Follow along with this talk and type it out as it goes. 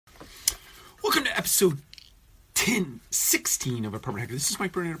episode 1016 of Apartment Hacker. This is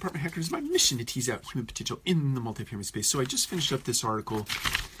Mike Burnett, Apartment Hacker. It is my mission to tease out human potential in the multifamily space. So I just finished up this article,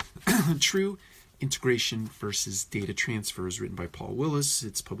 True Integration versus Data Transfers, written by Paul Willis.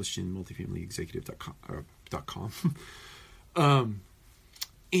 It's published in multifamilyexecutive.com.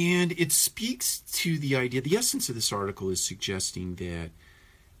 And it speaks to the idea, the essence of this article is suggesting that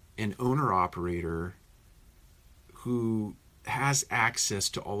an owner-operator who has access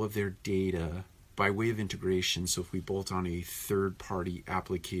to all of their data by way of integration, so if we bolt on a third-party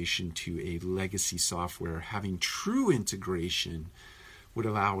application to a legacy software, having true integration would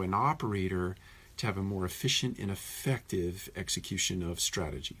allow an operator to have a more efficient and effective execution of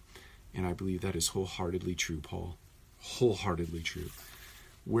strategy. And I believe that is wholeheartedly true, Paul. Wholeheartedly true.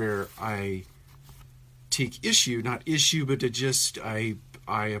 Where I take issue, not issue, but I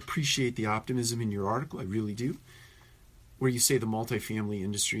appreciate the optimism in your article, I really do, where you say the multifamily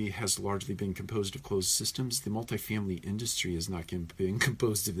industry has largely been composed of closed systems. The multifamily industry has not been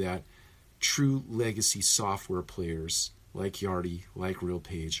composed of that. True legacy software players like Yardi, like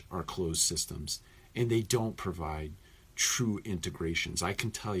RealPage, are closed systems, and they don't provide true integrations. I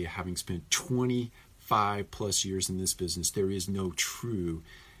can tell you, having spent 25 plus years in this business, there is no true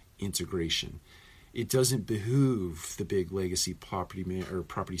integration. It doesn't behoove the big legacy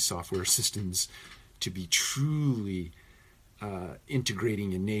property software systems to be truly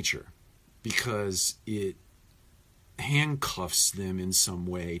integrating in nature, because it handcuffs them in some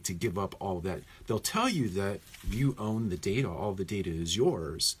way to give up all that. They'll tell you that you own the data, all the data is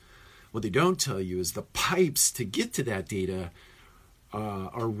yours. What they don't tell you is the pipes to get to that data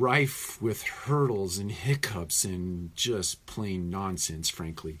are rife with hurdles and hiccups and just plain nonsense,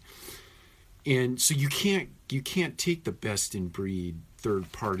 frankly. And so you can't take the best in breed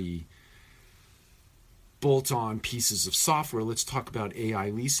third-party bolt-on pieces of software. Let's talk about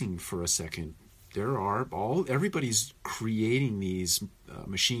AI leasing for a second. Everybody's creating these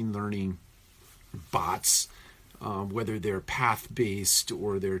machine learning bots, whether they're path-based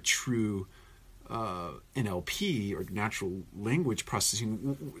or they're true NLP or natural language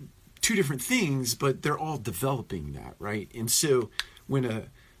processing, two different things, but they're all developing that, right? And so when a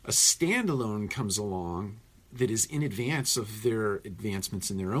standalone comes along that is in advance of their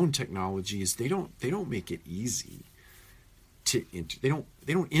advancements in their own technologies, they don't make it easy to they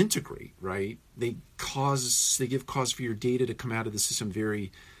don't integrate, right? They give cause for your data to come out of the system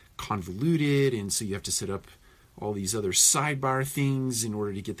very convoluted, and so you have to set up all these other sidebar things in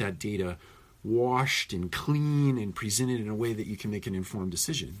order to get that data washed and clean and presented in a way that you can make an informed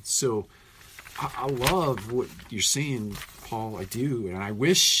decision. So I love what you're saying, Paul. I do, and I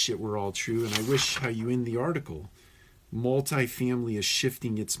wish it were all true, and I wish how you end the article. Multifamily is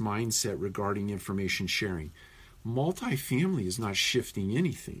shifting its mindset regarding information sharing. Multifamily is not shifting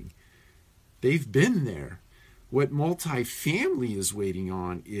anything. They've been there. What multifamily is waiting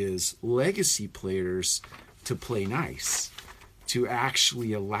on is legacy players to play nice, to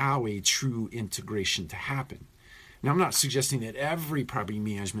actually allow a true integration to happen. Now, I'm not suggesting that every property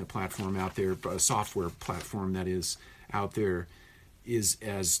management platform out there, software platform that is out there, is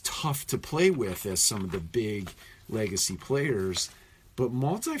as tough to play with as some of the big legacy players, but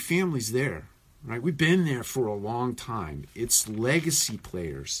multifamily's there, right? We've been there for a long time. It's legacy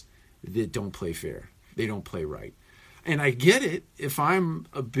players that don't play fair. They don't play right. And I get it. If I'm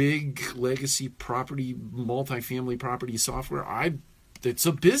a big legacy property, multifamily property software, it's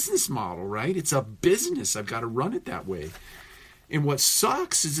a business model, right? It's a business. I've got to run it that way. And what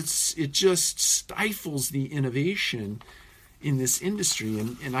sucks is it just stifles the innovation in this industry.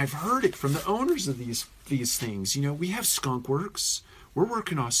 And I've heard it from the owners of these things. You know, we have skunkworks. We're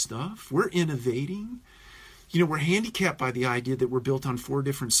working on stuff. We're innovating. You know, we're handicapped by the idea that we're built on 4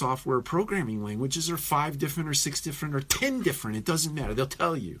 different software programming languages, or 5 different, or 6 different, or 10 different. It doesn't matter. They'll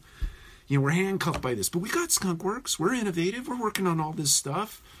tell you. You know, we're handcuffed by this, but we got skunkworks. We're innovative. We're working on all this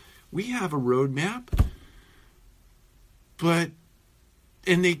stuff. We have a roadmap. What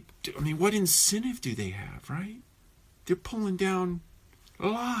incentive do they have, right? They're pulling down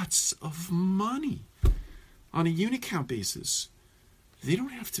lots of money on a unit count basis. They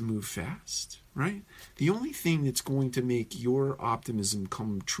don't have to move fast, right? The only thing that's going to make your optimism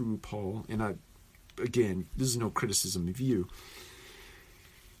come true, Paul, and again, this is no criticism of you,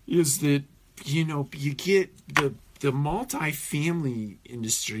 is that, you know, you get the multifamily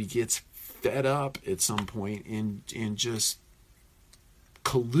industry gets fed up at some point and just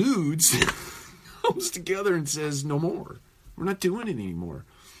colludes, comes together and says, no more. We're not doing it anymore.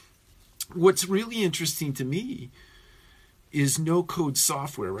 What's really interesting to me is no-code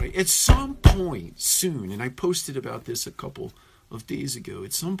software, right? At some point soon, and I posted about this a couple of days ago,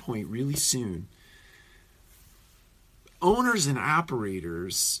 at some point really soon, owners and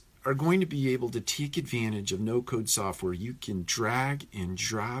operators are going to be able to take advantage of no-code software. You can drag and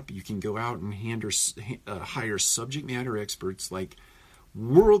drop. You can go out and hire subject matter experts like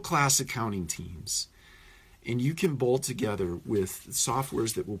world-class accounting teams. And you can bolt together with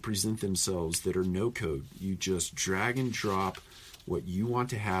softwares that will present themselves that are no-code. You just drag and drop what you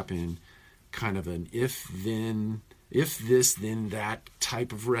want to happen, kind of an if this, then that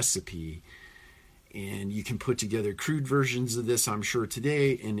type of recipe. And you can put together crude versions of this, I'm sure,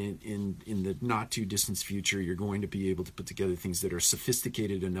 today. And in the not too distant future, you're going to be able to put together things that are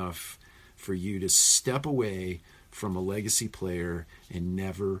sophisticated enough for you to step away from a legacy player and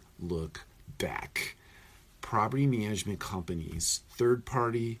never look back. Property management companies, third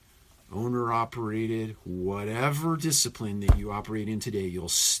party, owner operated, whatever discipline that you operate in today, you'll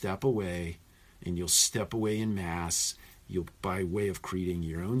step away, and you'll step away in mass. You'll, by way of creating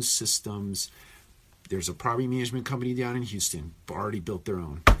your own systems. There's a property management company down in Houston, already built their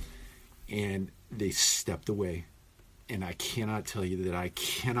own, and they stepped away. And I cannot tell you that I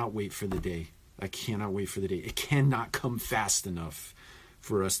cannot wait for the day. I cannot wait for the day. It cannot come fast enough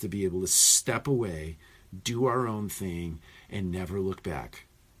for us to be able to step away, do our own thing, and never look back.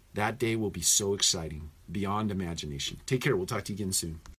 That day will be so exciting, beyond imagination. Take care. We'll talk to you again soon.